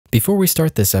Before we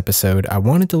start this episode, I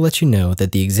wanted to let you know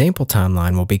that the example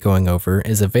timeline we'll be going over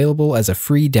is available as a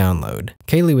free download.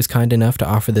 Kailee was kind enough to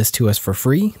offer this to us for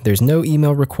free. There's no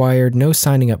email required, no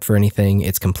signing up for anything.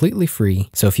 It's completely free.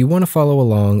 So if you want to follow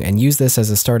along and use this as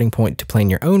a starting point to plan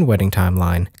your own wedding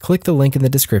timeline, click the link in the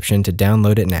description to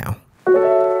download it now.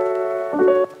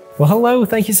 Well, hello,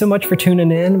 thank you so much for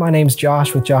tuning in. My name's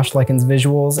Josh with Josh Likens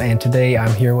Visuals, and today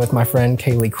I'm here with my friend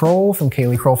Kailee Kroll from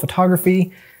Kailee Kroll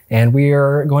Photography. And we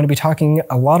are going to be talking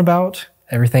a lot about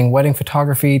everything wedding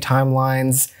photography,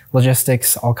 timelines,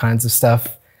 logistics, all kinds of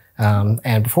stuff.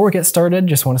 And before we get started,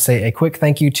 just want to say a quick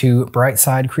thank you to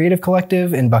Brightside Creative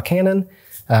Collective in Buchanan,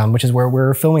 which is where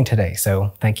we're filming today.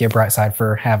 So thank you, Brightside,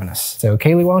 for having us. So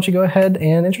Kailee, why don't you go ahead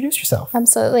and introduce yourself?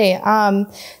 Absolutely.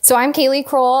 So I'm Kailee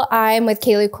Kroll. I'm with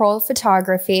Kailee Kroll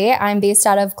Photography. I'm based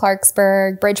out of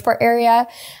Clarksburg, Bridgeport area.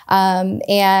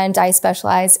 And I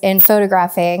specialize in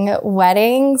photographing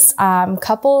weddings,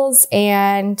 couples,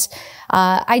 and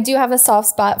I do have a soft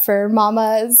spot for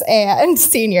mamas and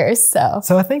seniors. So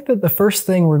I think that the first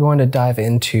thing we're going to dive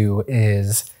into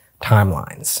is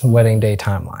timelines, wedding day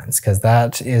timelines, because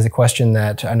that is a question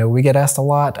that I know we get asked a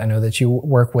lot. I know that you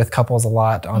work with couples a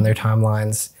lot on their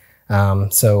timelines.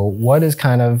 So what is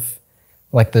kind of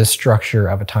like the structure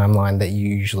of a timeline that you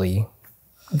usually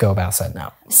go about setting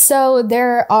out? So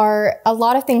there are a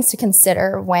lot of things to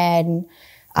consider when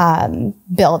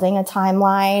building a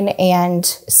timeline. And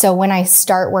so when I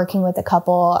start working with a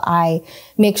couple, I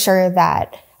make sure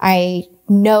that I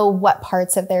know what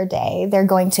parts of their day they're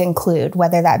going to include,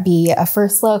 whether that be a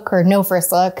first look or no first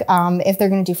look, if they're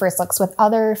going to do first looks with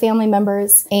other family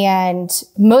members, and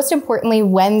most importantly,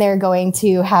 when they're going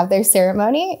to have their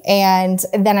ceremony. And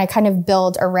then I kind of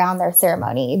build around their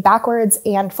ceremony backwards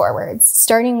and forwards.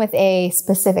 Starting with a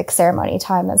specific ceremony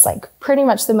time is like pretty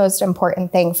much the most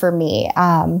important thing for me.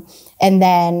 And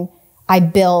then I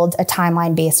build a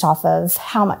timeline based off of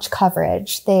how much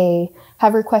coverage they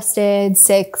have requested,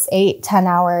 6, 8, 10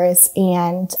 hours.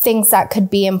 And things that could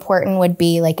be important would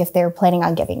be like if they're planning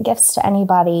on giving gifts to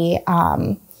anybody,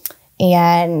 and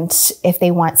if they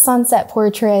want sunset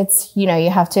portraits, you know, you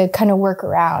have to kind of work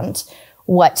around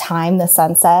what time the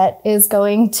sunset is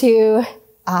going to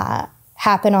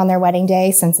happen on their wedding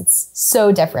day, since it's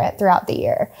so different throughout the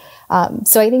year.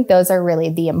 So I think those are really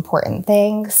the important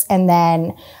things. And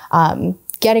then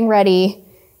getting ready,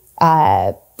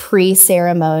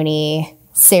 pre-ceremony,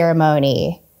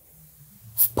 ceremony,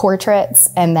 portraits,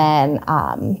 and then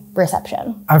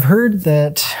reception. I've heard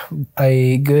that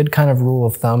a good kind of rule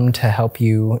of thumb to help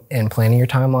you in planning your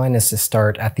timeline is to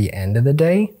start at the end of the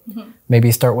day. Mm-hmm.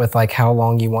 Maybe start with like how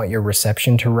long you want your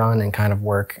reception to run and kind of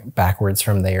work backwards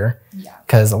from there. Yeah.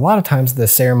 Because a lot of times the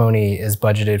ceremony is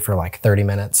budgeted for like 30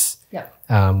 minutes. Yep.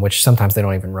 Which sometimes they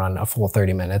don't even run a full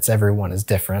 30 minutes. Everyone is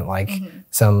different. Like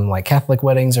some like Catholic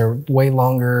weddings are way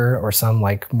longer, or some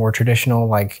like more traditional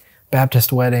like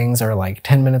Baptist weddings are like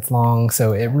 10 minutes long.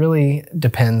 So it really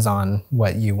depends on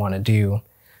what you want to do.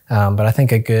 But I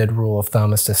think a good rule of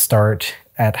thumb is to start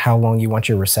at how long you want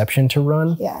your reception to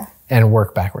run. Yeah. And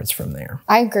work backwards from there.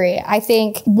 I agree. I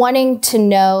think wanting to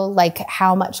know like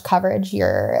how much coverage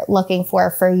you're looking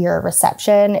for your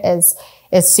reception is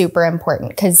super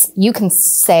important, because you can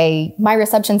say my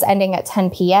reception's ending at 10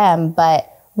 p.m., but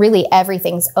really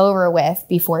everything's over with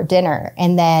before dinner.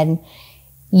 And then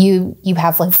you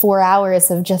have like 4 hours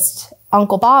of just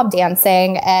Uncle Bob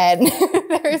dancing, and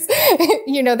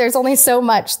there's only so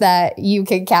much that you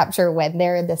can capture when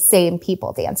they're the same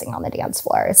people dancing on the dance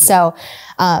floor. So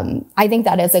I think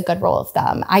that is a good rule of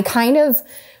thumb. I kind of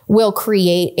will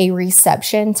create a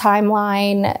reception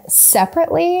timeline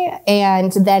separately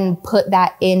and then put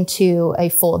that into a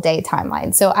full day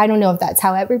timeline. So I don't know if that's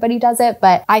how everybody does it,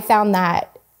 but I found that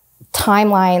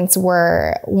timelines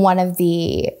were one of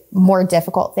the more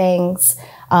difficult things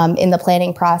in the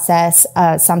planning process,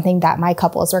 something that my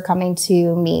couples were coming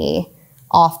to me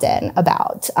often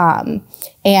about.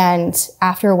 And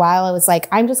after a while, I was like,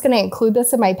 I'm just going to include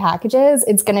this in my packages.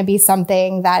 It's going to be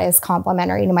something that is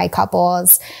complementary to my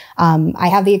couples. I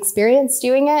have the experience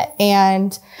doing it,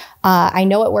 and I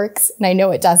know it works and I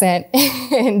know it doesn't.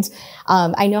 And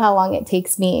I know how long it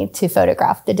takes me to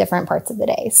photograph the different parts of the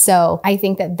day. So I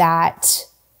think that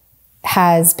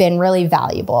has been really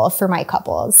valuable for my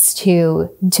couples to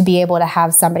be able to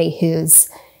have somebody who's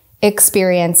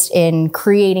experienced in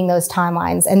creating those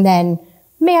timelines and then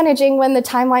managing when the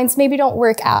timelines maybe don't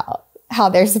work out how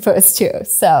they're supposed to.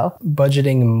 So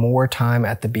budgeting more time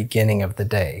at the beginning of the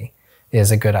day is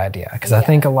a good idea, because I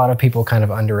think a lot of people kind of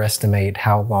underestimate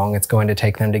how long it's going to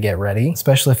take them to get ready,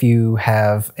 especially if you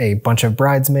have a bunch of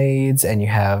bridesmaids and you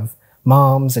have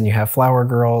moms and you have flower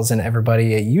girls and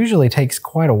everybody, it usually takes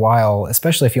quite a while,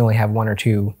 especially if you only have one or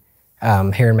two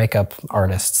hair and makeup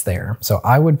artists there. So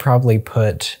I would probably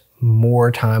put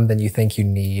more time than you think you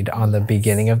need on the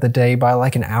beginning of the day by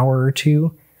like an hour or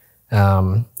two.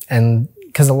 And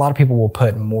because a lot of people will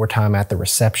put more time at the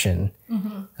reception.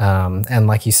 And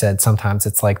like you said, sometimes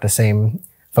it's like the same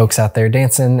folks out there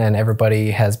dancing and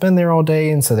everybody has been there all day.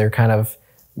 And so they're kind of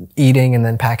eating and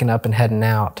then packing up and heading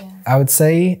out. I would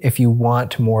say if you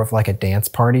want more of like a dance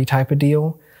party type of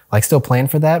deal, like still plan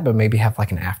for that, but maybe have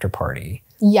like an after party.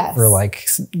 Yes. For like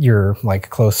your like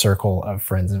close circle of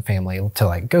friends and family to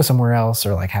like go somewhere else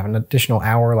or like have an additional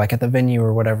hour like at the venue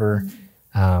or whatever.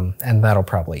 And that'll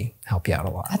probably help you out a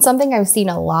lot. That's something I've seen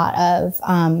a lot of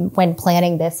when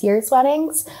planning this year's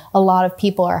weddings. A lot of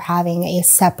people are having a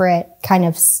separate kind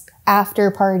of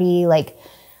after party, like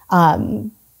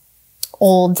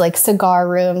old like cigar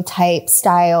room type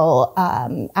style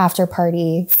after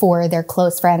party for their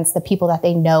close friends, the people that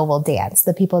they know will dance,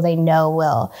 the people they know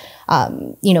will,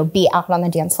 be out on the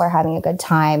dance floor having a good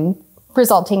time,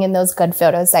 resulting in those good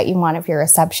photos that you want of your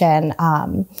reception.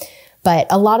 But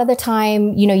a lot of the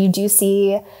time, you do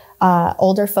see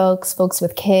older folks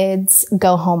with kids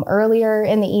go home earlier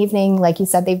in the evening. Like you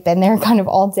said, they've been there kind of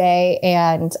all day.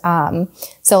 And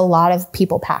so a lot of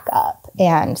people pack up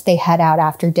and they head out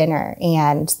after dinner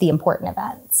and the important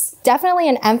events. Definitely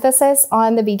an emphasis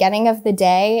on the beginning of the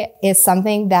day is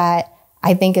something that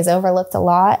I think is overlooked a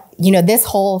lot. This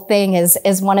whole thing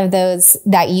is one of those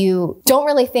that you don't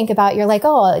really think about. You're like,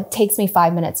 oh, it takes me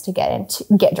 5 minutes to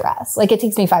get dressed. Like it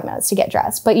takes me 5 minutes to get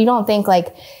dressed, but you don't think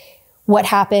like what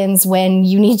happens when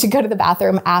you need to go to the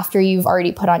bathroom after you've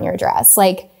already put on your dress.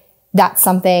 Like that's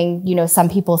something, some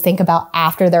people think about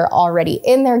after they're already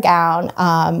in their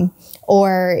gown.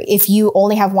 Or if you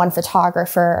only have one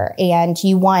photographer and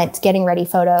you want getting ready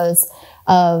photos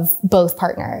of both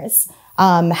partners,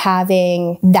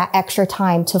 having that extra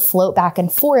time to float back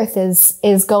and forth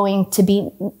is going to be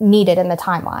needed in the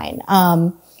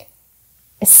timeline.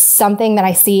 Something that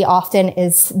I see often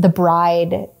is the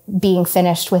bride being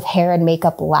finished with hair and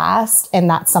makeup last. And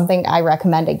that's something I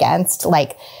recommend against.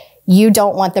 Like, you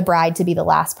don't want the bride to be the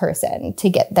last person to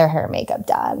get their hair and makeup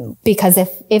done. Because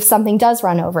if something does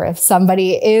run over, if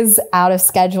somebody is out of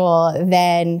schedule,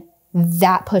 then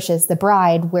that pushes the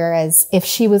bride. Whereas if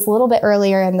she was a little bit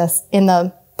earlier in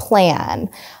the plan,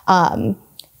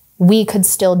 we could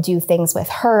still do things with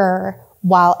her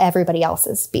while everybody else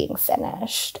is being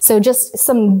finished. So just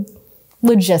some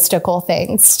logistical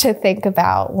things to think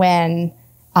about when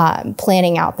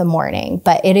planning out the morning.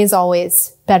 But it is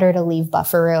always better to leave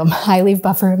buffer room. I leave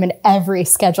buffer room in every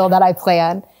schedule that I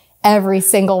plan, every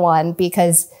single one,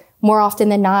 because more often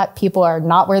than not, people are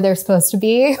not where they're supposed to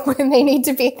be when they need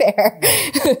to be there.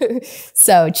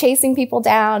 So chasing people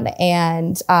down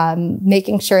and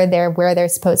making sure they're where they're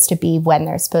supposed to be when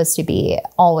they're supposed to be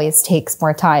always takes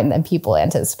more time than people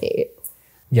anticipate.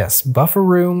 Yes, buffer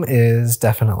room is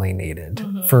definitely needed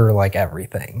for like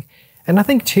everything. And I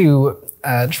think too,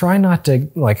 try not to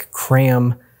like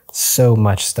cram so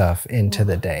much stuff into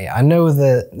the day. I know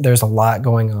that there's a lot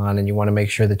going on and you want to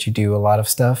make sure that you do a lot of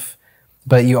stuff,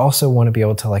 but you also want to be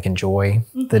able to like enjoy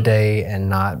the day and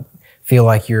not feel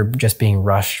like you're just being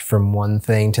rushed from one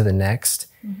thing to the next.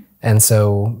 And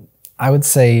so I would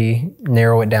say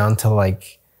narrow it down to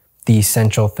like the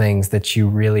essential things that you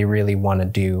really, really want to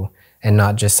do, and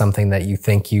not just something that you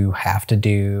think you have to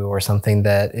do or something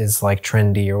that is like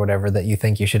trendy or whatever that you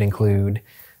think you should include.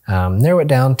 Narrow it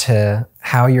down to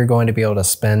how you're going to be able to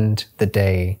spend the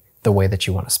day the way that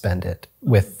you want to spend it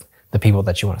with the people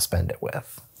that you want to spend it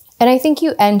with. And I think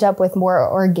you end up with more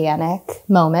organic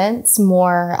moments,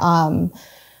 more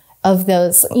of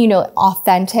those,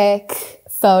 authentic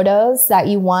photos that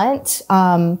you want.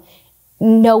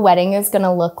 No wedding is going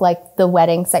to look like the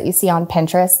weddings that you see on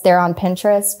Pinterest. They're on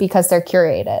Pinterest because they're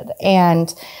curated.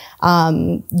 And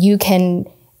you can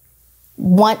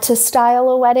want to style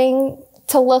a wedding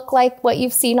to look like what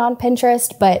you've seen on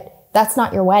Pinterest, but that's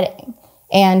not your wedding.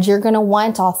 And you're going to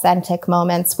want authentic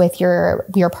moments with your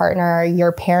partner,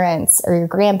 your parents, or your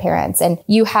grandparents. And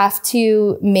you have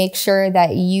to make sure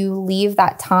that you leave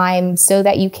that time so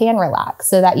that you can relax,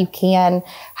 so that you can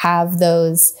have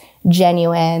those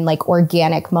genuine, like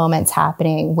organic moments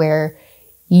happening where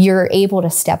you're able to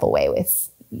step away with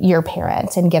your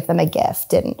parent and give them a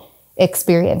gift and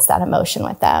experience that emotion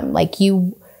with them. Like,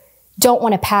 you don't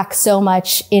want to pack so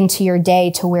much into your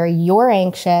day to where you're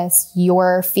anxious,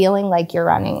 you're feeling like you're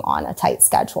running on a tight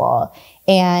schedule,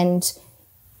 and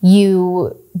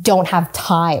you don't have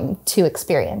time to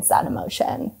experience that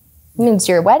emotion. I mean, it's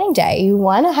your wedding day. You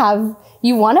want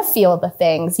to feel the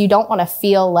things. You don't want to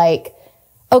feel like,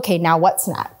 okay, now what's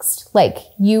next? Like,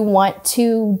 you want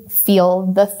to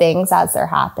feel the things as they're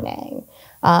happening.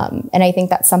 And I think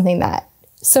that's something that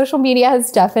social media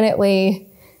has definitely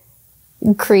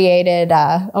created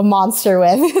a monster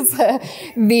with. It's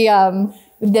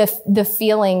the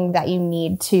feeling that you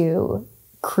need to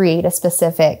create a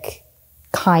specific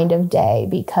kind of day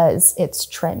because it's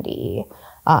trendy.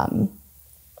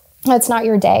 It's not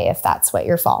your day if that's what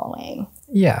you're following.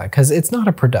 Yeah, because it's not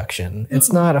a production.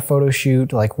 It's not a photo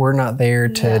shoot. Like, we're not there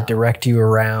to direct you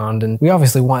around. And we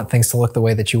obviously want things to look the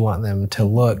way that you want them to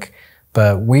look,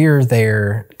 but we're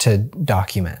there to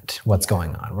document what's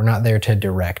going on. We're not there to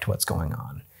direct what's going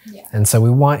on. Yeah. And so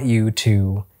we want you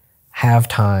to have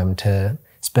time to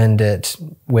spend it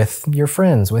with your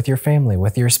friends, with your family,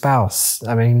 with your spouse.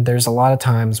 I mean, there's a lot of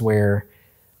times where,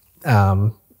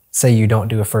 say you don't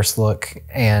do a first look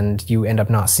and you end up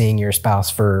not seeing your spouse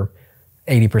for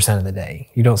 80% of the day.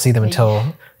 You don't see them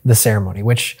until the ceremony,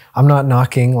 which I'm not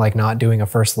knocking, like, not doing a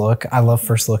first look. I love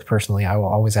first looks personally. I will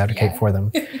always advocate for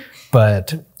them.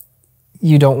 But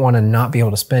you don't want to not be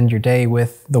able to spend your day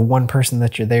with the one person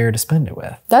that you're there to spend it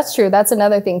with. That's true. That's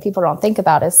another thing people don't think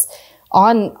about is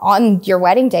on your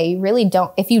wedding day, you really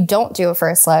don't, if you don't do a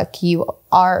first look, you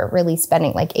are really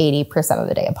spending like 80% of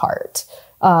the day apart.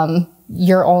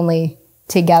 You're only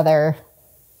together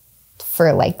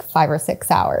for like 5 or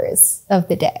 6 hours of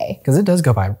the day. Because it does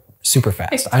go by super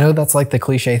fast. I know that's like the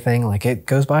cliche thing, like it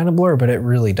goes by in a blur, but it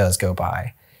really does go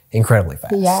by incredibly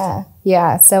fast. Yeah.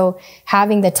 Yeah. So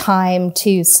having the time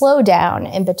to slow down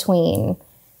in between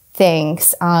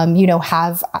things,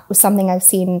 have something I've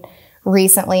seen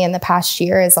recently in the past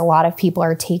year is a lot of people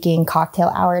are taking cocktail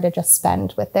hour to just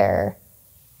spend with their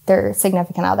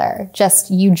significant other.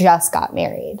 You just got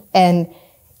married and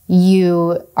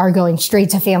you are going straight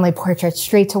to family portraits,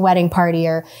 straight to wedding party,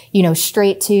 or,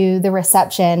 straight to the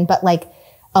reception. But like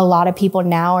a lot of people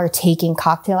now are taking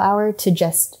cocktail hour to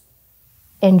just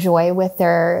enjoy with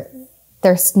their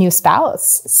new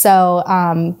spouse. So,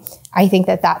 I think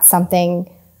that that's something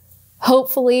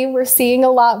hopefully we're seeing a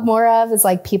lot more of, is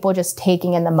like people just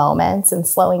taking in the moments and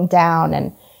slowing down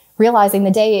and realizing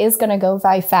the day is going to go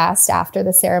by fast after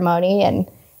the ceremony, and,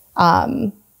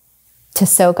 to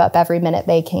soak up every minute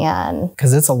they can.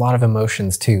 Because it's a lot of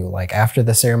emotions too. Like after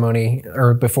the ceremony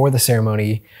or before the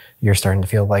ceremony, you're starting to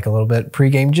feel like a little bit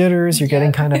pre-game jitters. You're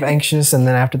getting kind of anxious. And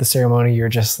then after the ceremony, you're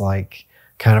just like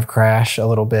kind of crash a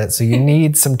little bit. So you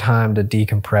need some time to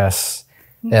decompress,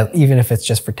 even if it's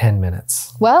just for 10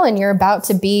 minutes. Well, and you're about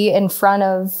to be in front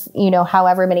of,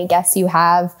 however many guests you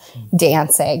have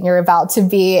dancing. You're about to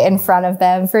be in front of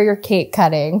them for your cake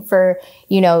cutting, for,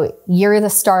 you're the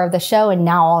star of the show and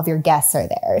now all of your guests are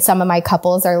there. Some of my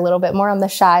couples are a little bit more on the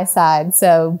shy side.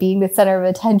 So being the center of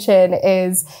attention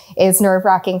is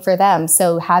nerve-wracking for them.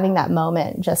 So having that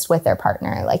moment just with their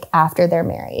partner, like after they're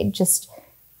married, just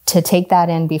to take that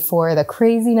in before the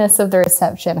craziness of the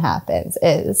reception happens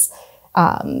is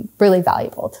really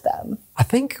valuable to them. I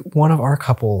think one of our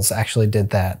couples actually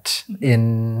did that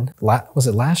was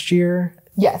it last year?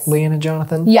 Yes. Leanne and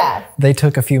Jonathan? Yeah. They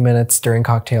took a few minutes during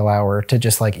cocktail hour to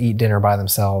just like eat dinner by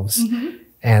themselves.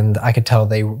 And I could tell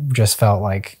they just felt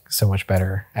like so much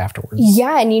better afterwards.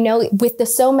 Yeah. And with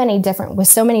so many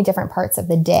different parts of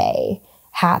the day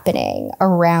happening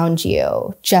around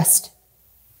you,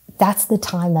 that's the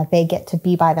time that they get to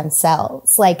be by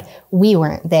themselves. Like, we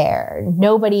weren't there.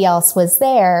 Nobody else was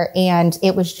there. And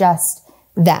it was just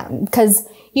them. Because,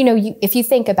 if you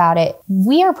think about it,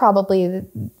 we are probably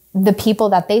the people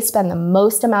that they spend the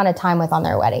most amount of time with on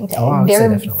their wedding day.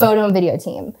 Their photo and video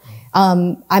team.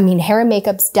 Hair and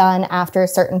makeup's done after a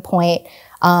certain point.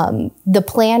 The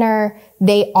planner,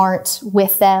 they aren't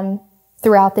with them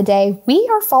throughout the day. We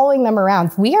are following them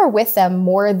around. We are with them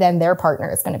more than their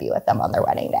partner is going to be with them on their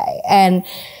wedding day. And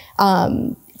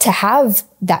to have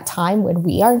that time when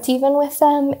we aren't even with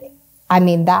them,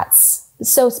 that's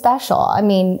so special.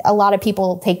 A lot of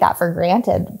people take that for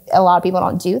granted. A lot of people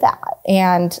don't do that.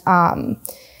 And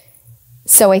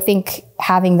so I think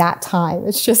having that time,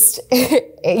 it's just,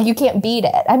 you can't beat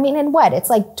it. And it's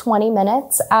like 20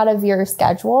 minutes out of your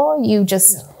schedule. You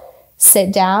just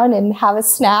sit down and have a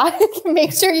snack,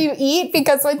 make sure you eat,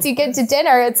 because once you get to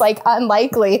dinner, it's like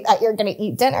unlikely that you're going to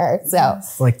eat dinner. So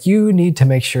like, you need to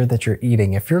make sure that you're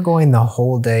eating. If you're going the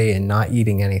whole day and not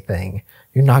eating anything,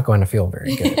 you're not going to feel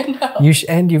very good.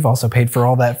 And you've also paid for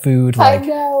all that food. Like, I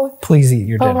know. Please eat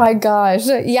your dinner. Oh my gosh.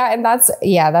 Yeah. And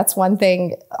that's one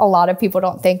thing a lot of people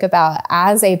don't think about.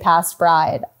 As a past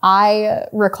bride, I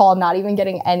recall not even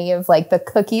getting any of like the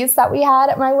cookies that we had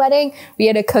at my wedding. We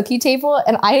had a cookie table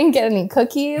and I didn't get any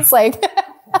cookies. Like,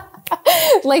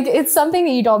 like it's something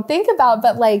that you don't think about,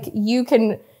 but like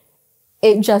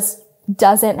it just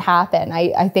doesn't happen.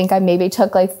 I think I maybe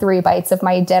took like 3 bites of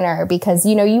my dinner because,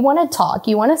 you want to talk,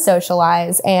 you want to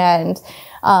socialize. And,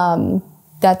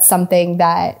 that's something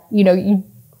that,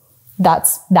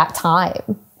 that's that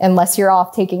time, unless you're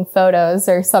off taking photos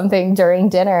or something during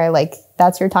dinner, like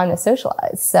that's your time to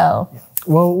socialize. So.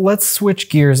 Well, let's switch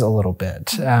gears a little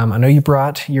bit. I know you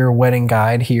brought your wedding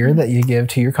guide here that you give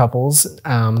to your couples.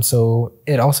 So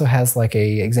it also has like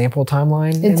a example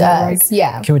timeline. It does, right?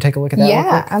 Yeah. Can we take a look at that?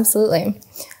 Yeah, absolutely.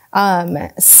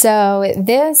 So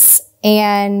this,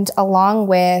 and along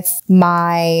with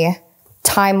my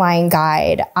timeline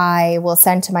guide, I will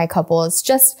send to my couples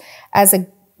just as a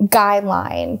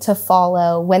guideline to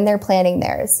follow when they're planning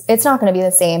theirs. It's not going to be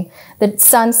the same. The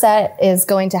sunset is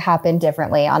going to happen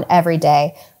differently on every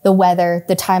day. The weather,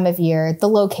 the time of year, the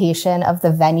location of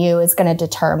the venue is going to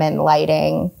determine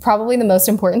lighting. Probably the most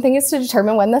important thing is to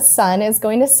determine when the sun is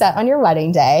going to set on your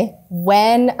wedding day.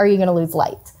 When are you going to lose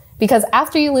light? Because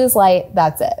after you lose light,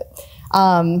 that's it.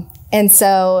 And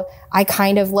so I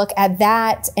kind of look at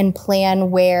that and plan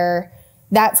where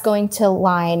that's going to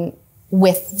line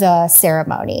with the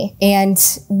ceremony. And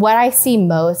what I see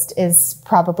most is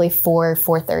probably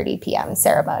 4:30 p.m.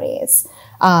 ceremonies.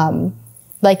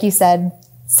 Like you said,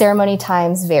 ceremony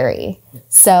times vary.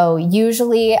 So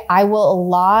usually I will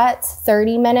allot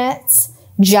 30 minutes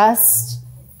just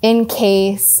in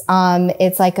case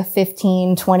it's like a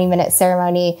 15, 20-minute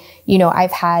ceremony.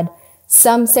 I've had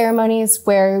some ceremonies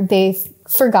where they've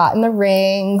forgotten the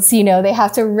rings, they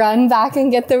have to run back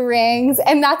and get the rings,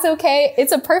 and that's okay.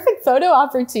 It's a perfect photo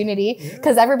opportunity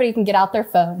because everybody can get out their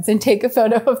phones and take a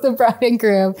photo of the bride and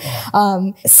groom.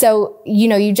 So,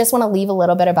 you just want to leave a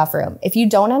little bit of buffer room. If you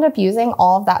don't end up using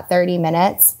all of that 30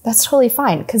 minutes, that's totally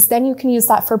fine because then you can use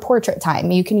that for portrait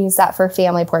time. You can use that for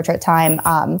family portrait time.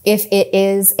 If it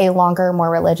is a longer, more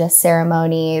religious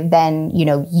ceremony, then,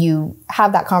 you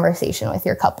have that conversation with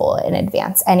your couple in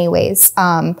advance anyways.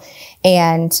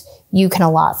 And you can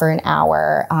allot for an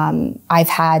hour. I've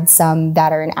had some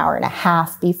that are an hour and a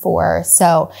half before.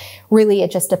 So really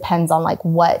it just depends on like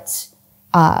what,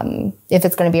 if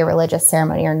it's going to be a religious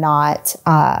ceremony or not.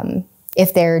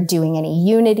 If they're doing any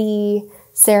unity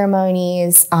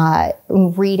ceremonies,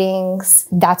 readings,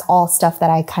 that's all stuff that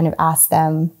I kind of ask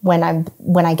them when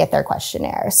I get their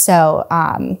questionnaire. So,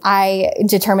 I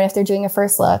determine if they're doing a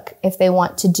first look, if they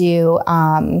want to do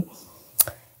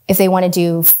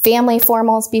family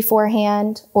formals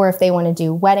beforehand, or if they want to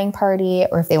do wedding party,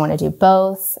 or if they want to do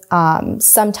both.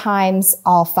 Sometimes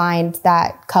I'll find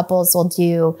that couples will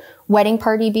do wedding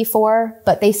party before,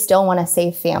 but they still want to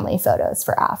save family photos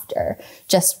for after,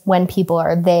 just when people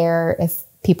are there, if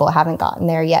people haven't gotten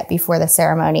there yet before the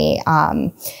ceremony.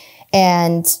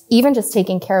 And even just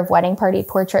taking care of wedding party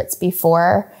portraits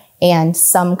before, and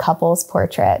some couples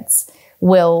portraits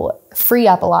will free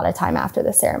up a lot of time after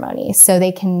the ceremony so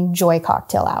they can enjoy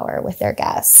cocktail hour with their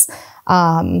guests,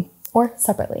 or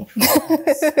separately.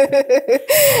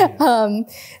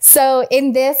 So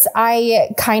in this,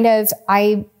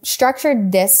 I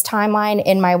structured this timeline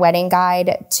in my wedding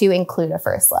guide to include a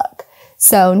first look.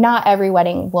 So not every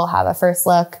wedding will have a first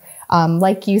look.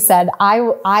 Like you said,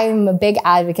 I'm a big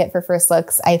advocate for first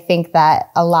looks. I think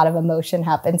that a lot of emotion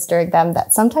happens during them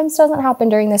that sometimes doesn't happen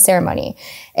during the ceremony.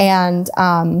 And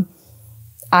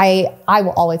I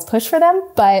will always push for them,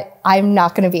 but I'm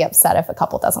not going to be upset if a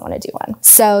couple doesn't want to do one.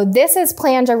 So this is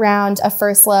planned around a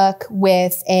first look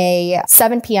with a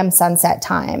 7 p.m. sunset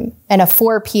time and a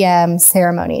 4 p.m.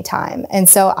 ceremony time. And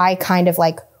so I kind of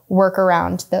like work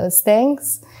around those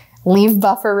things, leave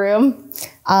buffer room.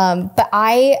 But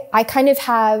I kind of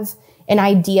have an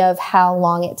idea of how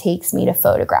long it takes me to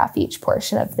photograph each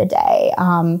portion of the day,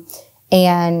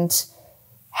 and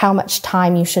how much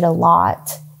time you should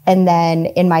allot. And then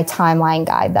in my timeline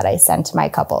guide that I send to my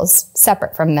couples,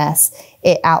 separate from this,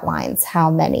 it outlines how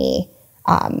many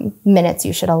minutes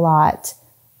you should allot,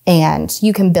 and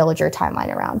you can build your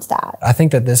timeline around that. I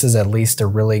think that this is at least a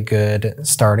really good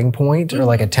starting point, or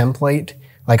like a template.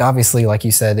 Like obviously, like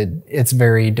you said, it's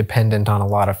very dependent on a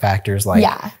lot of factors, like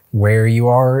where you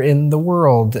are in the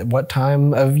world, what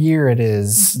time of year it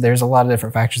is. There's a lot of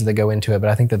different factors that go into it, but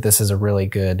I think that this is a really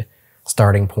good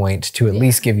starting point to at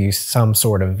least give you some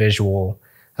sort of visual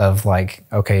of like,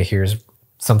 okay, here's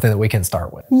something that we can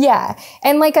start with. Yeah.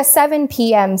 And like a 7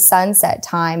 p.m. sunset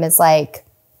time is like,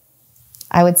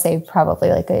 I would say probably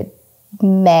like a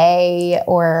May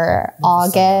or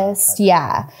August.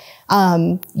 Yeah.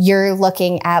 You're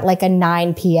looking at like a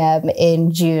 9 p.m.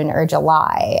 in June or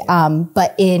July.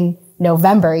 But in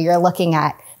November, you're looking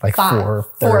at like 4:30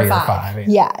 or 5.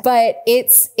 Yeah. But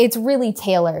it's really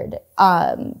tailored.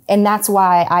 And that's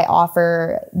why I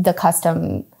offer the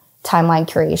custom timeline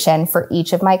curation for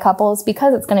each of my couples,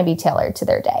 because it's going to be tailored to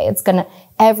their day.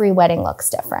 Every wedding looks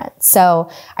different. So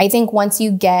I think once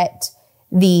you get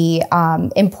the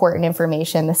important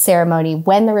information, the ceremony,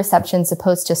 when the reception's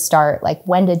supposed to start, like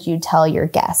when did you tell your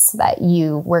guests that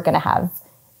you were going to have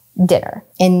dinner,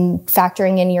 and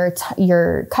factoring in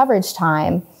your coverage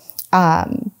time,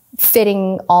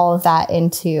 fitting all of that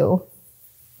into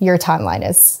your timeline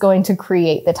is going to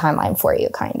create the timeline for you,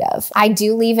 kind of. I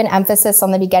do leave an emphasis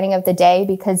on the beginning of the day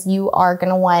because you are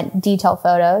going to want detail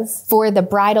photos. For the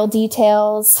bridal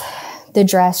details, the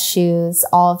dress, shoes,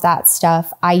 all of that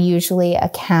stuff, I usually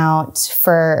account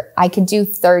for, I could do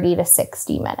 30 to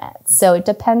 60 minutes. So it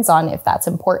depends on if that's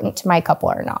important to my couple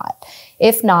or not.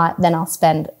 If not, then I'll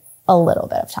spend a little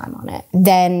bit of time on it.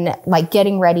 Then like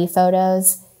getting ready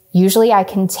photos, usually I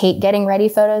can take getting ready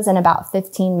photos in about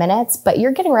 15 minutes, but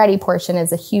your getting ready portion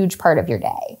is a huge part of your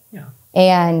day. Yeah.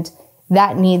 And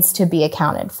that needs to be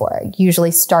accounted for,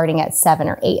 usually starting at 7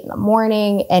 or 8 in the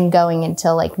morning and going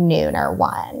until like noon or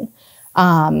 1.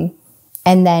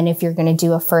 And then if you're going to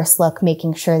do a first look,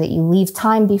 making sure that you leave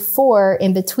time before,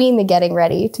 in between the getting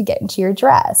ready to get into your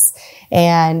dress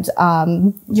and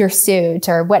your suit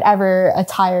or whatever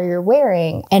attire you're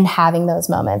wearing, and having those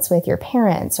moments with your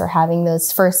parents or having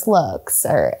those first looks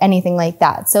or anything like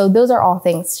that. So those are all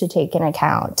things to take in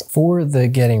account. For the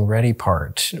getting ready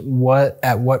part,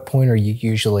 at what point are you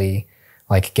usually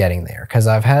like getting there? Because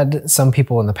I've had some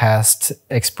people in the past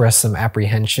express some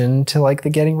apprehension to like the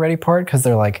getting ready part, because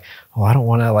they're like, oh, I don't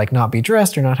want to like not be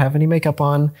dressed or not have any makeup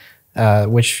on,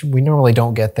 which we normally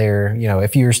don't get there. You know,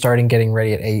 if you're starting getting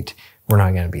ready at 8, we're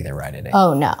not going to be there right at 8.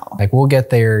 Oh no. Like we'll get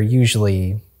there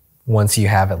usually once you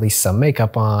have at least some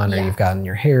makeup on, or you've gotten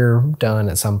your hair done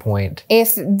at some point.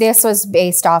 If this was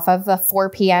based off of a 4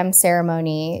 p.m.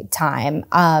 ceremony time,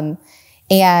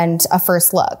 and a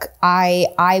first look,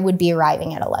 I would be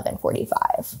arriving at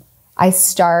 11:45. I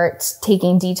start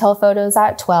taking detail photos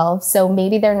at 12, so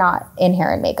maybe they're not in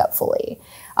hair and makeup fully.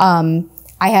 I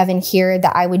have in here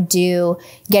that I would do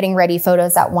getting ready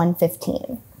photos at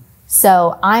 1:15.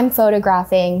 So I'm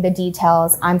photographing the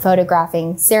details. I'm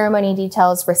photographing ceremony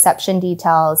details, reception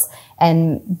details,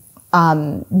 and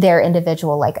their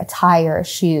individual like attire,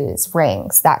 shoes,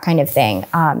 rings, that kind of thing.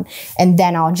 And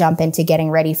then I'll jump into getting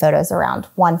ready photos around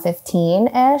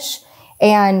 1:15-ish.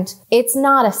 And it's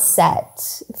not a set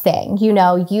thing. You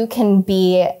know, you can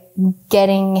be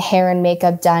getting hair and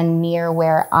makeup done near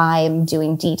where I'm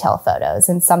doing detail photos,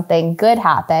 and something good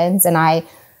happens and I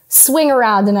swing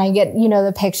around and I get, you know,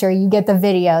 the picture, you get the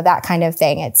video, that kind of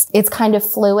thing. It's kind of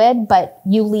fluid, but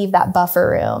you leave that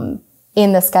buffer room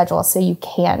in the schedule so you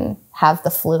can have the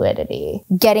fluidity.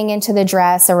 Getting into the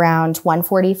dress around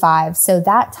 1:45. So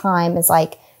that time is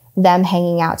like them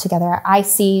hanging out together. I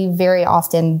see very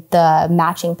often the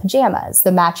matching pajamas,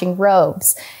 the matching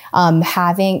robes,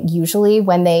 usually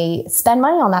when they spend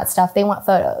money on that stuff, they want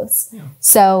photos. Yeah.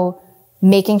 So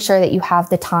making sure that you have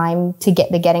the time to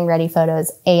get the getting ready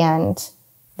photos and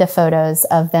the photos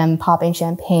of them popping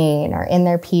champagne or in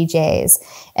their PJs.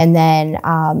 And then,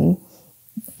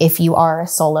 if you are a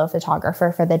solo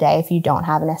photographer for the day, if you don't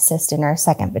have an assistant or a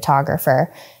second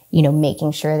photographer, you know,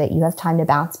 making sure that you have time to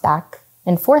bounce back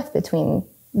and forth between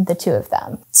the two of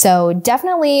them. So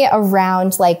definitely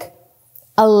around like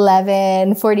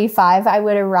 11:45, I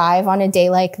would arrive on a day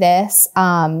like this.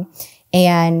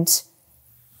 And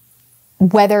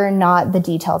whether or not the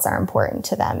details are important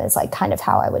to them is like kind of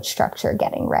how I would structure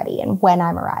getting ready and when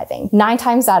I'm arriving. 9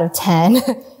 times out of 10,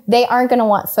 they aren't going to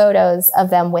want photos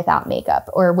of them without makeup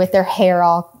or with their hair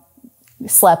all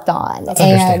slept on. That's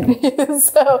understandable.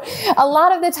 So a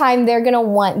lot of the time they're going to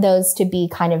want those to be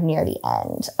kind of near the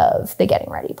end of the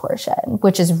getting ready portion,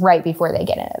 which is right before they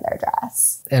get into their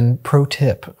dress. And pro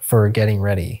tip for getting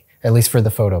ready, at least for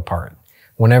the photo part,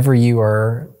 whenever you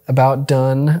are about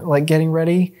done like getting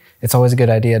ready, it's always a good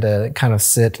idea to kind of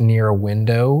sit near a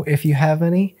window if you have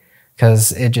any,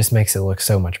 because it just makes it look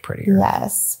so much prettier.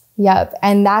 Yes. Yep.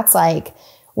 And that's like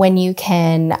when you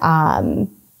can,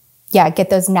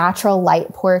 get those natural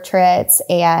light portraits,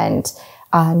 and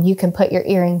you can put your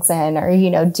earrings in, or, you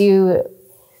know, do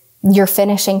your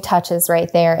finishing touches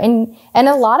right there. And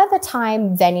a lot of the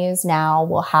time venues now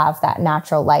will have that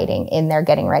natural lighting in their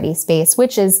getting ready space,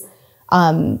 which is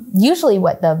usually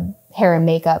what the hair and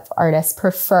makeup artists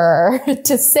prefer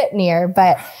to sit near.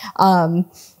 But,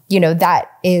 you know,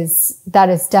 that is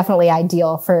definitely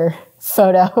ideal for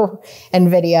photo and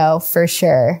video for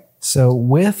sure. So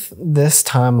with this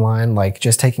timeline, like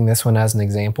just taking this one as an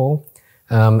example,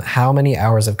 how many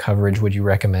hours of coverage would you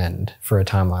recommend for a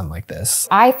timeline like this?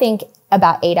 I think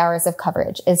about 8 hours of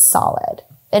coverage is solid.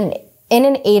 And in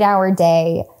an 8-hour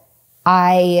day,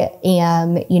 I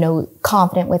am, you know,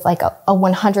 confident with like a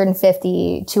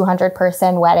 150, 200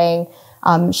 person wedding,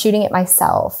 shooting it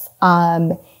myself.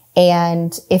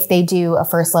 And if they do a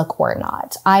first look or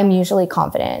not, I'm usually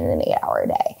confident in an 8-hour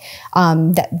day,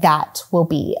 that will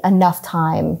be enough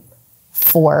time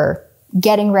for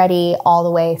getting ready all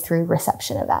the way through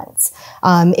reception events.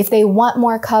 If they want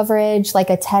more coverage, like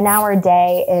a 10-hour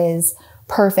day is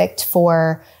perfect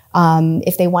for,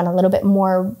 if they want a little bit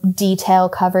more detail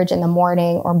coverage in the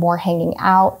morning or more hanging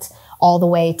out all the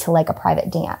way to like a private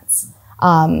dance.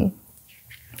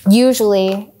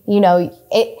 Usually, you know,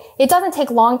 it doesn't take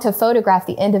long to photograph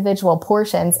the individual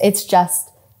portions. It's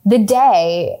just the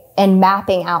day and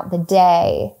mapping out the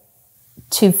day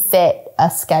to fit a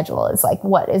schedule is like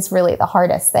what is really the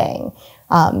hardest thing.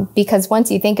 Because once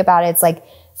you think about it, it's like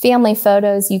family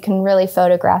photos, you can really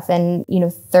photograph in, you know,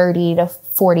 30 to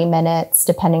 40 minutes,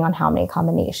 depending on how many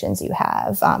combinations you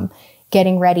have.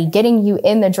 Getting ready, getting you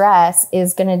in the dress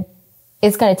is going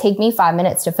to take me 5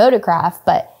 minutes to photograph,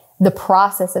 but the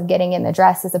process of getting in the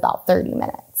dress is about 30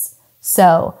 minutes.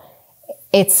 So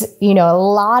it's, you know,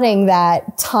 allotting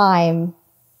that time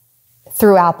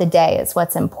throughout the day is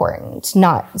what's important,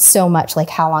 not so much like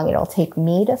how long it'll take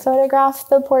me to photograph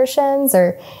the portions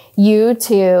or you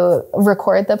to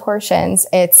record the portions.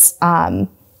 It's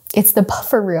the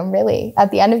buffer room, really. At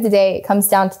the end of the day, it comes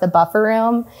down to the buffer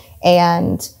room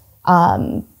and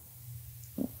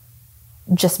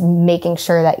just making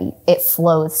sure that it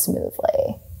flows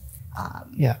smoothly.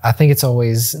 Yeah, I think it's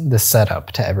always the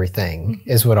setup to everything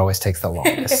is what always takes the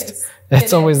longest.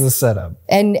 It's always the setup.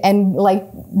 And like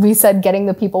we said, getting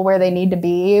the people where they need to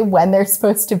be when they're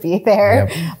supposed to be there.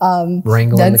 Yep.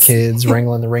 Wrangling the kids,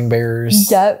 wrangling the ring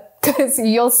bearers. Yep. Because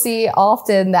you'll see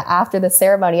often that after the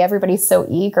ceremony, everybody's so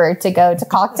eager to go to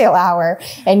cocktail hour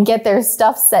and get their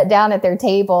stuff set down at their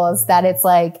tables that it's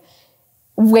like,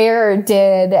 where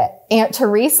did Aunt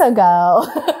Teresa go?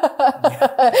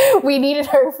 We needed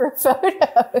her for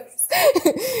photos.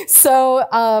 So,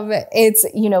 it's,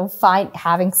 you know,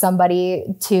 having somebody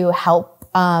to help,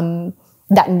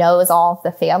 that knows all of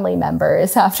the family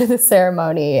members after the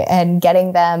ceremony and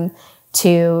getting them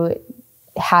to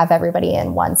have everybody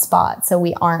in one spot. So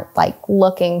we aren't like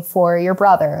looking for your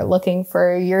brother, looking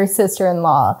for your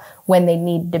sister-in-law when they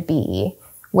need to be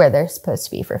where they're supposed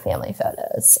to be for family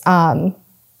photos.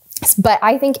 But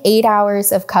I think 8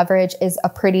 hours of coverage is a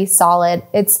pretty solid,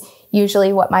 it's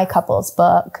usually what my couples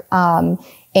book.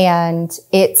 And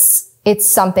it's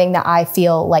something that I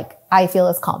feel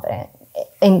is confident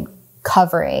in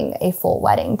covering a full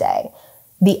wedding day.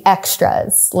 The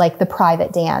extras, like the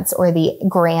private dance or the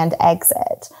grand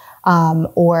exit,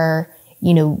 or,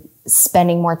 you know,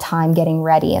 spending more time getting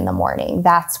ready in the morning.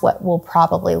 That's what will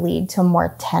probably lead to a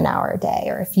more 10-hour day.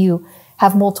 Or if you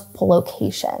have multiple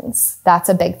locations, that's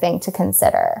a big thing to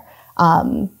consider.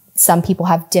 Some people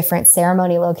have different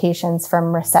ceremony locations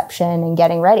from reception and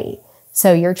getting ready.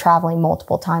 So you're traveling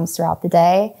multiple times throughout the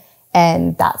day.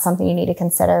 And that's something you need to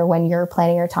consider when you're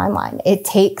planning your timeline. It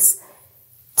takes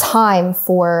time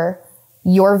for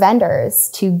your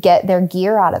vendors to get their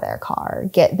gear out of their car,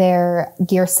 get their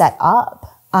gear set up,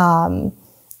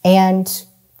 and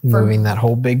moving that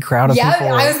whole big crowd of people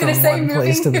I was going to say from one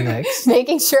place to the next.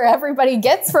 Making sure everybody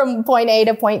gets from point A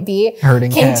to point B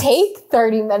can take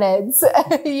 30 minutes,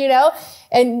 you know,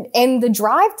 and the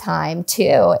drive time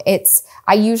too.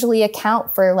 I usually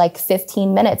account for like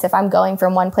 15 minutes. If I'm going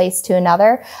from one place to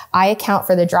another, I account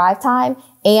for the drive time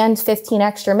and 15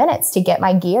 extra minutes to get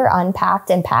my gear unpacked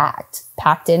and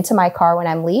packed into my car when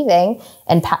I'm leaving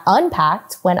and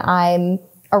unpacked when I'm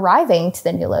arriving to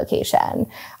the new location.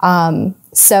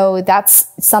 So that's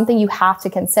something you have to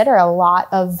consider. A lot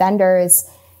of vendors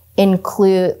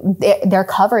include their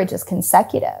coverage is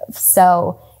consecutive.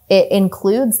 So it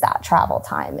includes that travel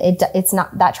time. It's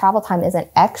not, that travel time isn't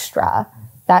extra.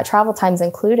 That travel time is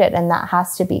included and that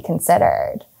has to be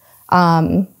considered.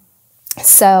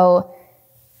 So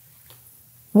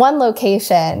one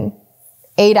location,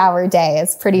 8-hour day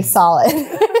is pretty solid,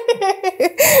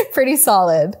 pretty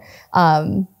solid.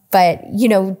 But you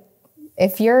know,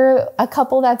 if you're a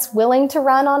couple that's willing to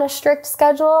run on a strict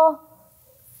schedule,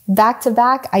 back to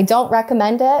back, I don't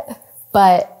recommend it,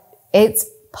 but it's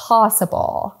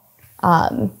possible.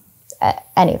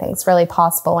 anything's really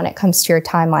possible when it comes to your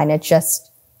timeline. It's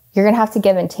just, you're going to have to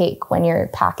give and take when you're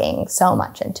packing so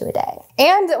much into a day.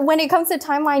 And when it comes to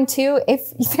timeline too,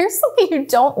 if there's something you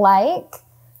don't like,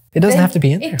 it doesn't have to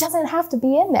be in there. It doesn't have to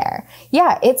be in there.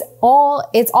 Yeah, it's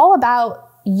all about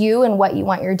you and what you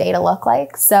want your day to look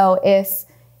like. So if,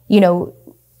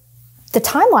 the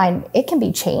timeline, it can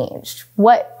be changed.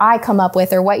 What I come up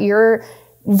with or what your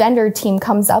vendor team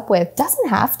comes up with doesn't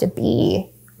have to be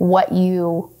what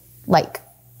you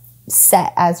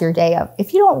set as your day of.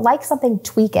 If you don't like something,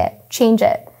 tweak it, change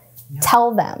it. Yeah.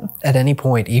 Tell them. At any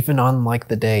point, even on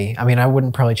the day. I mean, I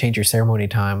wouldn't probably change your ceremony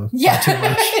time too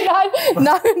much.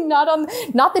 not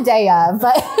the day of,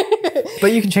 but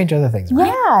but you can change other things,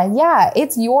 right? Yeah.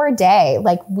 It's your day.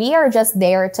 We are just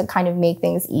there to kind of make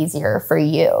things easier for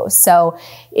you. So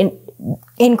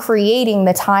in creating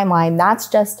the timeline, that's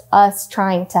just us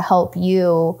trying to help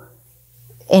you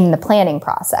in the planning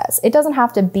process. It doesn't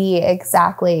have to be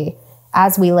exactly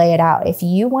as we lay it out. If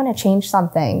you want to change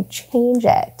something, change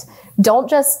it. Don't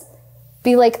just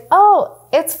be like, oh,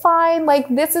 it's fine.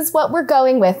 This is what we're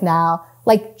going with now.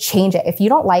 Change it. If you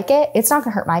don't like it, it's not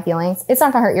going to hurt my feelings. It's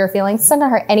not going to hurt your feelings. It's not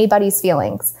going to hurt anybody's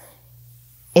feelings.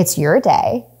 It's your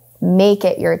day. Make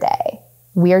it your day.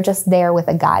 We're just there with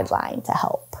a guideline to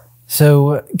help.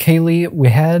 So, Kailee, we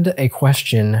had a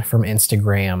question from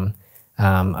Instagram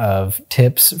of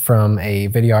tips from a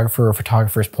videographer or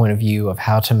photographer's point of view of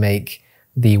how to make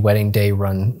the wedding day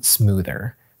run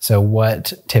smoother. So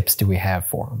what tips do we have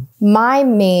for them? My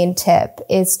main tip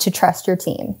is to trust your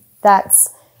team.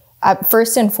 That's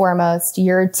first and foremost,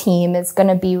 your team is going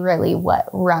to be really what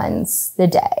runs the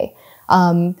day.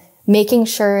 Making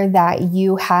sure that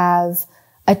you have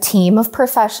a team of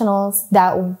professionals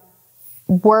that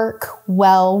work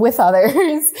well with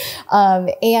others,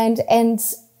 and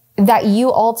that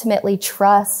you ultimately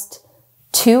trust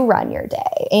to run your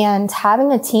day. And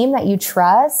having a team that you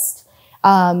trust,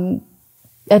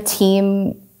 a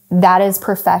team that is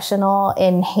professional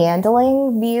in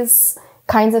handling these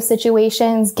kinds of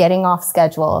situations, getting off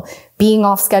schedule, being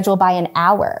off schedule by an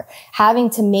hour, having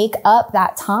to make up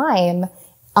that time,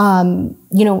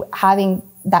 having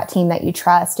that team that you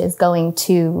trust is going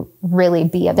to really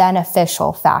be a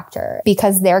beneficial factor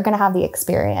because they're going to have the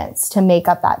experience to make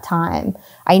up that time.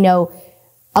 I know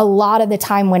a lot of the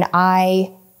time when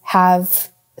I have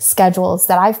schedules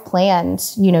that I've planned,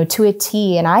 to a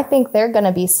T, and I think they're going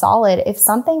to be solid. If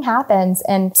something happens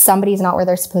and somebody's not where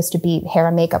they're supposed to be, hair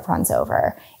and makeup runs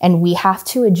over and we have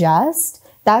to adjust,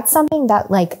 that's something that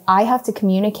I have to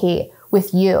communicate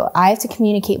with you. I have to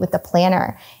communicate with the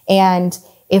planner. And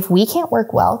if we can't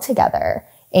work well together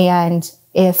and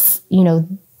if,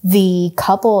 the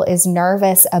couple is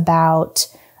nervous about,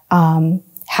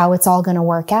 how it's all going to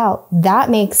work out, that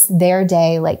makes their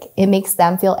day, it makes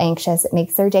them feel anxious. It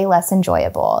makes their day less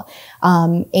enjoyable.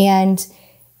 And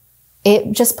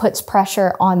it just puts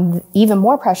even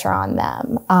more pressure on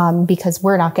them, because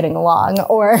we're not getting along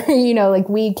or,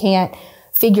 we can't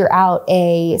figure out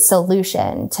a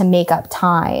solution to make up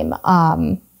time.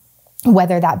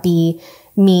 Whether that be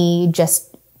me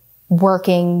just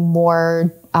working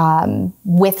more,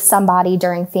 with somebody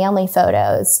during family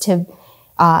photos to,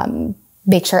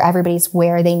 make sure everybody's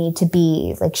where they need to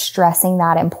be, stressing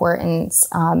that importance,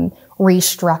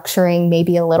 restructuring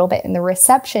maybe a little bit in the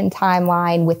reception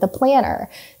timeline with the planner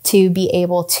to be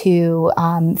able to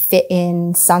fit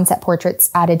in sunset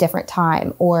portraits at a different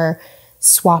time or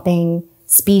swapping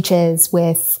speeches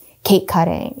with cake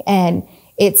cutting. And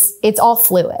it's all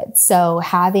fluid. So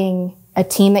having a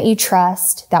team that you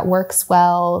trust that works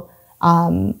well,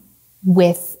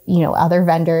 with, other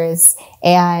vendors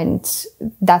and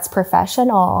that's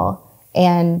professional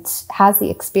and has the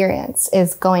experience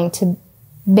is going to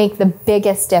make the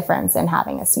biggest difference in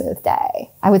having a smooth day.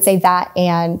 I would say that,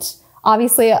 and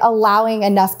obviously allowing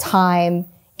enough time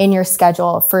in your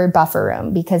schedule for buffer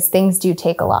room because things do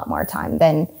take a lot more time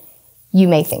than you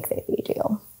may think that they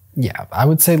do. Yeah, I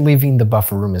would say leaving the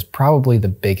buffer room is probably the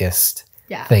biggest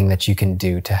thing that you can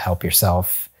do to help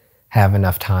yourself have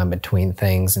enough time between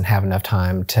things and have enough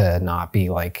time to not be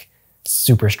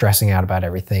super stressing out about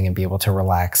everything and be able to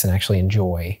relax and actually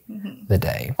enjoy the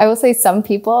day. I will say some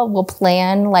people will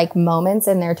plan moments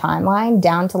in their timeline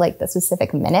down to the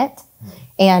specific minute.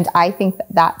 And I think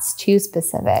that's too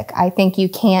specific. I think you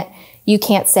can't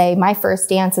say my first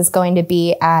dance is going to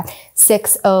be at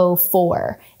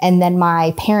 6:04 and then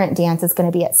my parent dance is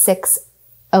going to be at 6:08.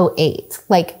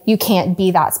 You can't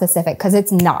be that specific because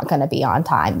it's not going to be on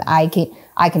time. I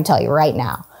can tell you right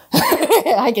now.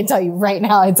 I can tell you right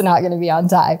now it's not going to be on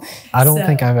time. I don't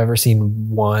think I've ever seen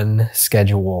one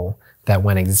schedule that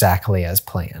went exactly as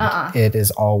planned. It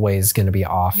is always going to be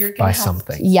off by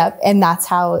something. Yep. And that's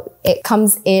how it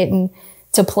comes in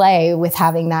to play with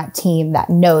having that team that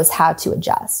knows how to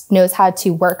adjust, knows how to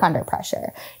work under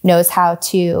pressure, knows how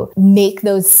to make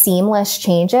those seamless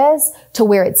changes to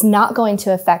where it's not going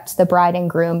to affect the bride and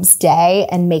groom's day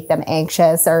and make them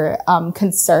anxious or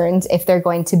concerned if they're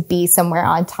going to be somewhere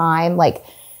on time, like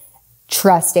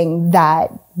trusting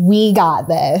that we got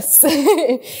this.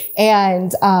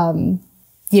 And,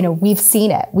 you know, we've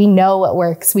seen it. We know what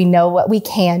works. We know what we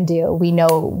can do. We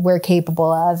know we're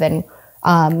capable of, and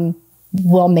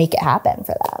we'll make it happen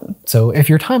for them. So if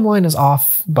your timeline is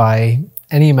off by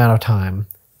any amount of time,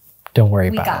 don't worry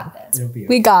about it.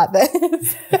 We got this.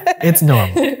 It's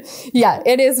normal. Yeah,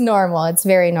 it is normal. It's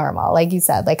very normal. Like you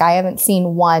said, like I haven't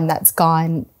seen one that's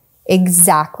gone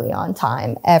exactly on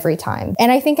time every time.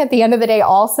 And I think at the end of the day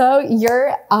also,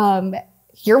 your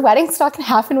wedding's not going to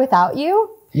happen without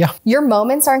you. Yeah. Your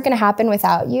moments aren't going to happen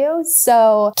without you.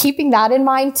 So keeping that in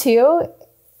mind too,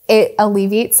 it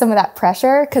alleviates some of that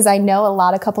pressure, because I know a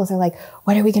lot of couples are like,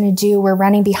 what are we going to do? We're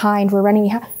running behind.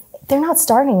 They're not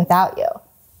starting without you.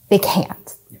 They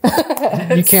can't.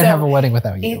 You can't have a wedding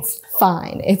without you. It's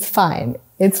fine. It's fine.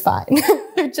 It's fine.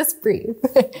 Just breathe.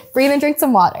 Breathe and drink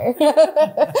some water.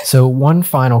 So one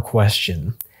final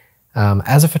question.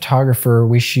 As a photographer,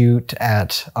 we shoot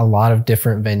at a lot of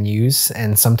different venues,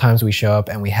 and sometimes we show up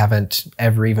and we haven't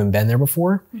ever even been there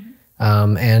before.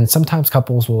 And sometimes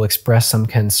couples will express some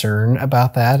concern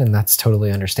about that, and that's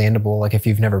totally understandable. Like if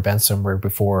you've never been somewhere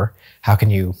before, how can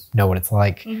you know what it's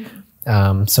like?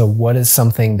 So what is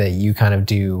something that you kind of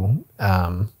do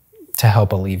to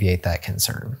help alleviate that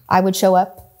concern? I would show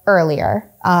up earlier.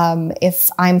 If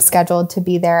I'm scheduled to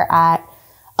be there at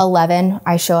 11,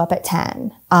 I show up at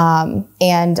 10.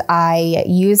 And I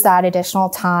use that additional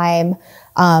time,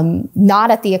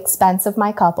 not at the expense of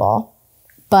my couple,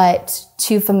 but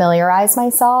to familiarize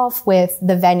myself with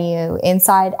the venue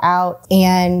inside out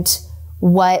and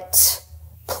what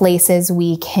places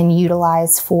we can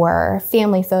utilize for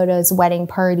family photos, wedding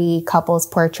party, couples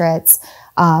portraits,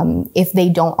 if they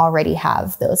don't already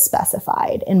have those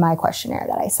specified in my questionnaire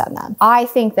that I send them. I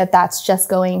think that that's just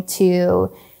going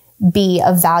to be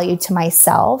of value to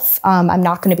myself. I'm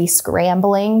not going to be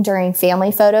scrambling during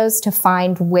family photos to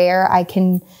find where I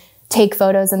can take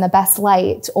photos in the best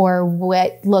light or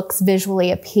what looks visually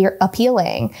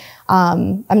appealing.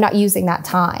 I'm not using that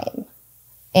time.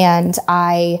 And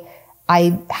I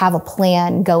have a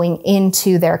plan going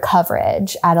into their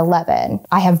coverage at 11.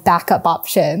 I have backup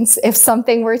options if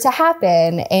something were to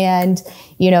happen and,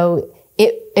 you know,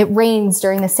 it rains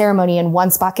during the ceremony and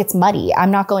one spot gets muddy.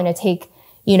 I'm not going to take,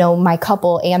 you know, my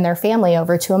couple and their family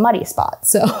over to a muddy spot.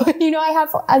 So, you know,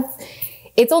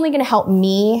 it's only going to help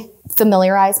me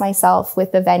familiarize myself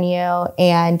with the venue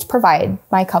and provide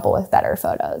my couple with better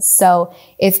photos. So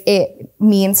if it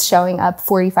means showing up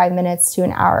 45 minutes to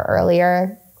an hour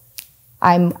earlier,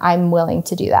 I'm willing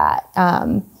to do that.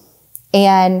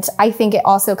 And I think it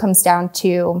also comes down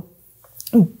to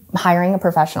hiring a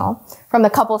professional. From the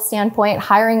couple standpoint,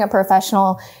 hiring a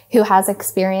professional who has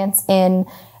experience in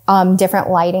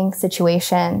different lighting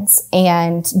situations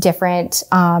and different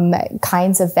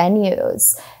kinds of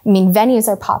venues. I mean, venues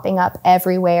are popping up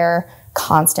everywhere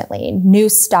constantly. New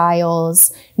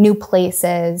styles, new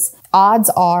places. Odds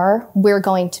are we're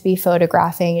going to be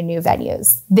photographing in new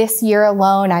venues. This year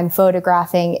alone, I'm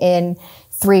photographing in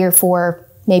 3 or 4,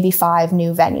 maybe 5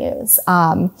 new venues.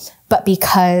 But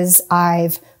because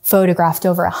I've photographed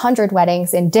over 100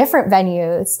 weddings in different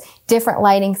venues, different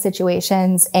lighting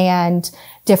situations, and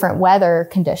different weather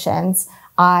conditions,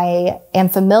 I am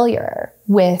familiar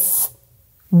with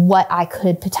what I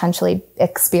could potentially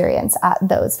experience at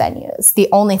those venues. The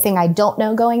only thing I don't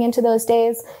know going into those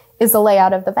days is the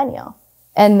layout of the venue.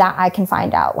 And that I can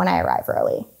find out when I arrive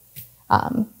early.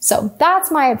 So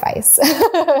that's my advice.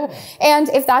 And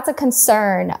if that's a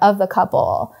concern of the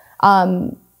couple,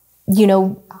 you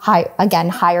know,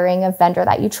 hiring a vendor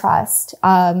that you trust,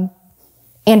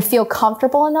 and feel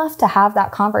comfortable enough to have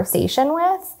that conversation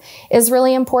with is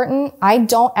really important. I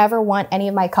don't ever want any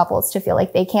of my couples to feel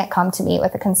like they can't come to me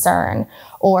with a concern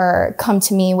or come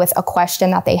to me with a question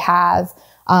that they have.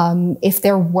 If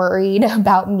they're worried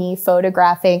about me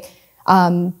photographing,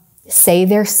 say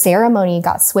their ceremony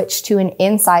got switched to an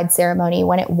inside ceremony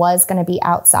when it was going to be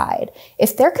outside.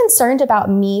 If they're concerned about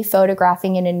me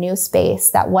photographing in a new space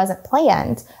that wasn't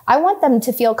planned, I want them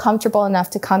to feel comfortable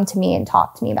enough to come to me and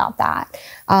talk to me about that.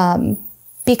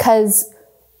 Because,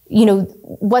 you know,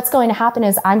 what's going to happen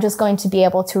is I'm just going to be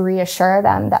able to reassure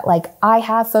them that, like, I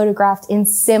have photographed in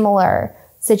similar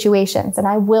situations and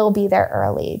I will be there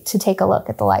early to take a look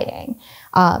at the lighting.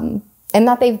 and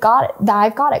that I've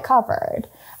got it covered.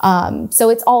 So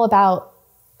it's all about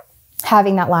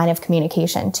having that line of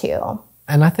communication too.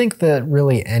 And I think that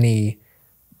really any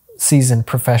seasoned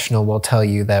professional will tell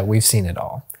you that we've seen it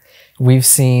all. We've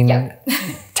seen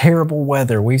terrible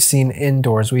weather. We've seen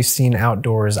indoors. We've seen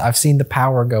outdoors. I've seen the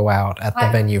power go out at the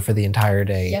venue for the entire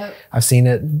day. I've seen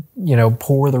it,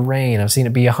 pour the rain. I've seen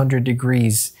it be 100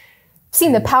 degrees. I've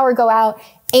seen the power go out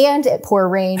and it pour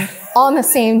rain on the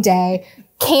same day.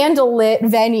 Candlelit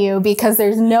venue because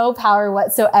there's no power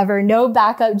whatsoever, no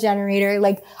backup generator.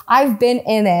 Like, I've been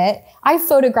in it. I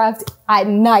photographed at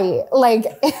night. Like,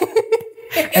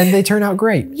 and they turn out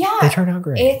great. Yeah. They turn out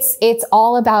great. It's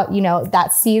all about,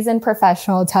 that seasoned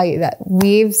professional will tell you that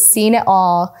we've seen it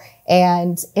all.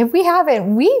 And if we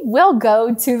haven't, we will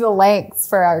go to the lengths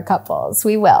for our couples.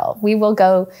 We will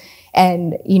go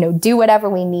and, do whatever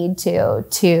we need to,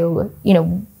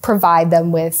 provide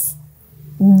them with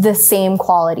the same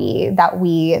quality that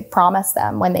we promise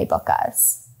them when they book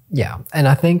us. Yeah. And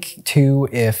I think too,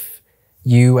 if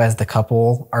you as the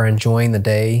couple are enjoying the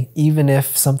day, even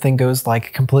if something goes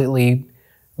like completely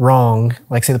wrong,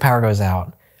 like say the power goes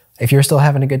out, if you're still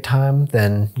having a good time,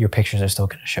 then your pictures are still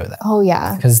going to show that. Oh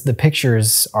yeah. Because the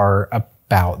pictures are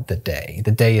about the day. The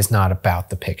day is not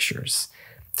about the pictures.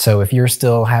 So if you're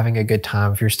still having a good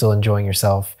time, if you're still enjoying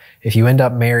yourself, if you end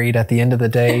up married at the end of the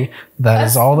day, that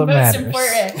is all that matters.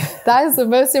 Important. That is the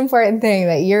most important thing,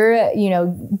 that you're,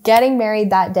 getting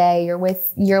married that day. You're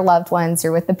with your loved ones.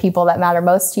 You're with the people that matter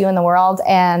most to you in the world.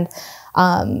 And,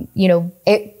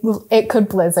 it could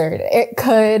blizzard.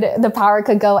 The power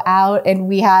could go out and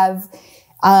we have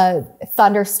a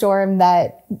thunderstorm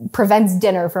that prevents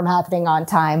dinner from happening on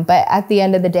time. But at the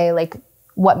end of the day, like,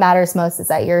 what matters most is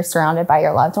that you're surrounded by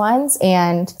your loved ones.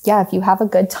 And yeah, if you have a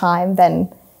good time,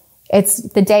 then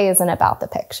the day isn't about the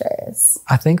pictures.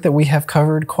 I think that we have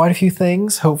covered quite a few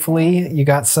things. Hopefully you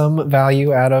got some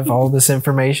value out of all this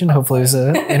information. Hopefully it was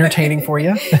entertaining for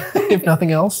you, if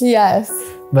nothing else. Yes.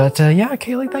 But yeah,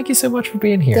 Kailee, thank you so much for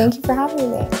being here. Thank you for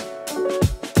having me.